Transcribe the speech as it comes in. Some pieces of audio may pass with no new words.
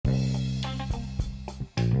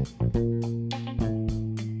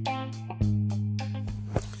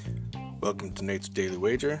Welcome to Nate's Daily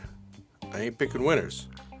Wager. I ain't picking winners,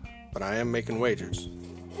 but I am making wagers.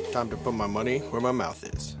 Time to put my money where my mouth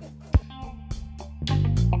is.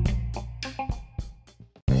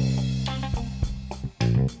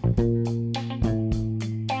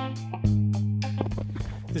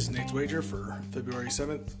 This is Nate's Wager for February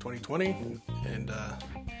 7th, 2020, and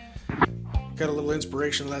got a little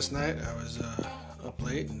inspiration last night. I was up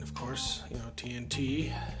late, and of course, TNT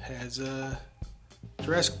has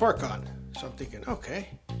Jurassic Park on. So I'm thinking, okay,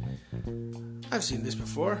 I've seen this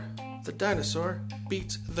before. The dinosaur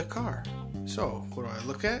beats the car. So what do I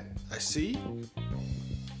look at? I see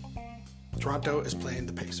Toronto is playing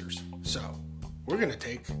the Pacers. So we're going to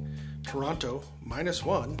take Toronto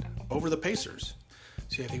 -1 over the Pacers.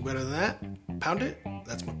 See anything better than that? Pound it.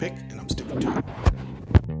 That's my pick, and I'm sticking to it.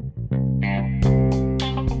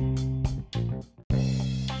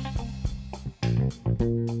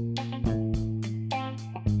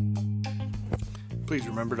 Please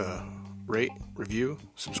remember to rate, review,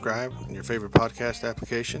 subscribe in your favorite podcast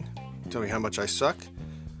application. Tell me how much I suck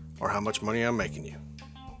or how much money I'm making you.